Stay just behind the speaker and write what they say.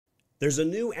There's a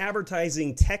new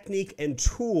advertising technique and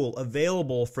tool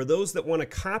available for those that want to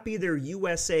copy their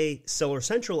USA Seller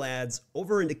Central ads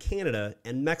over into Canada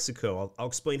and Mexico. I'll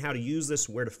explain how to use this,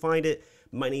 where to find it.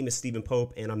 My name is Stephen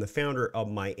Pope, and I'm the founder of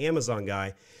My Amazon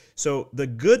Guy. So the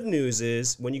good news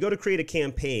is when you go to create a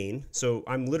campaign, so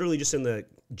I'm literally just in the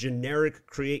generic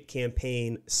create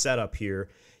campaign setup here,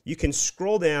 you can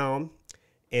scroll down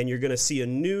and you're going to see a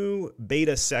new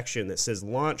beta section that says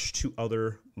launch to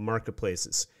other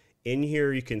marketplaces. In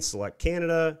here, you can select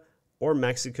Canada or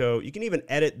Mexico. You can even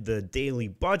edit the daily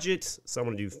budget. So I'm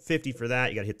going to do 50 for that.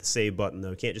 You got to hit the save button,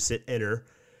 though. You can't just hit enter.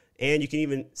 And you can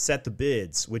even set the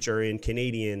bids, which are in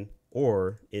Canadian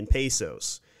or in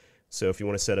pesos. So if you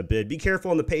want to set a bid, be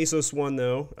careful on the pesos one,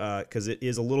 though, because it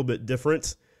is a little bit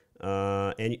different.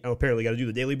 And apparently, you got to do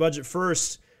the daily budget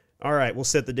first. All right, we'll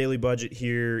set the daily budget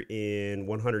here in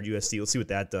 100 USD. Let's see what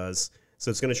that does. So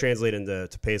it's going to translate into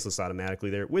pesos automatically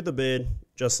there with the bid,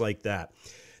 just like that.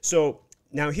 So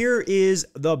now here is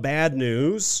the bad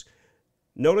news.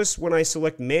 Notice when I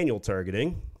select manual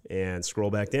targeting and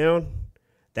scroll back down,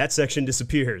 that section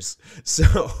disappears.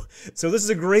 So this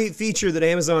is a great feature that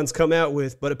Amazon's come out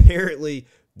with, but apparently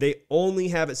they only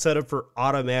have it set up for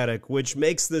automatic, which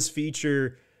makes this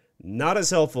feature not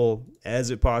as helpful as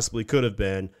it possibly could have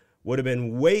been. Would have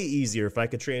been way easier if I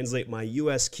could translate my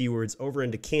US keywords over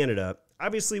into Canada.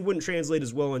 Obviously, wouldn't translate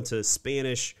as well into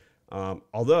Spanish,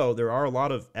 although there are a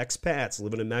lot of expats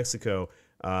living in Mexico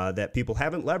that people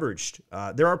haven't leveraged.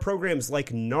 There are programs like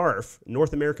NARF,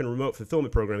 North American Remote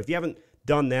Fulfillment Program. If you haven't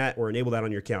done that or enabled that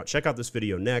on your account, check out this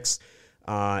video next.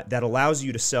 That allows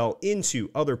you to sell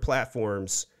into other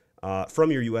platforms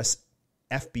from your US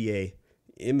FBA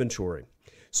inventory.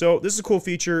 So this is a cool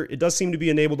feature. It does seem to be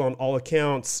enabled on all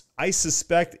accounts. I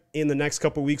suspect in the next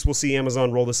couple of weeks we'll see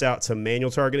Amazon roll this out to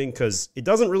manual targeting because it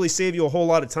doesn't really save you a whole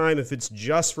lot of time if it's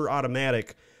just for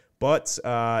automatic. But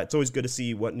it's always good to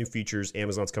see what new features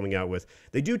Amazon's coming out with.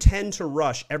 They do tend to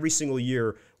rush every single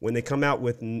year when they come out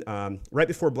with, right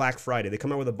before Black Friday, they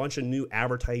come out with a bunch of new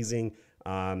advertising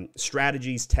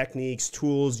strategies, techniques,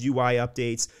 tools, UI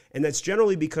updates. And that's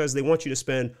generally because they want you to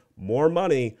spend more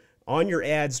money on your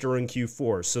ads during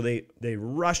Q4. So they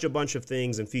rushed a bunch of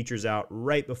things and features out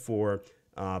right before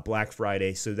Black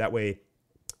Friday. So that way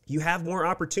you have more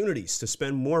opportunities to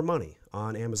spend more money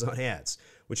on Amazon ads,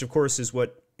 which of course is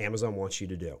what Amazon wants you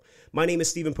to do. My name is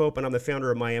Stephen Pope, and I'm the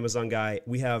founder of My Amazon Guy.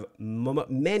 We have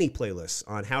many playlists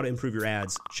on how to improve your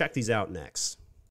ads. Check these out next.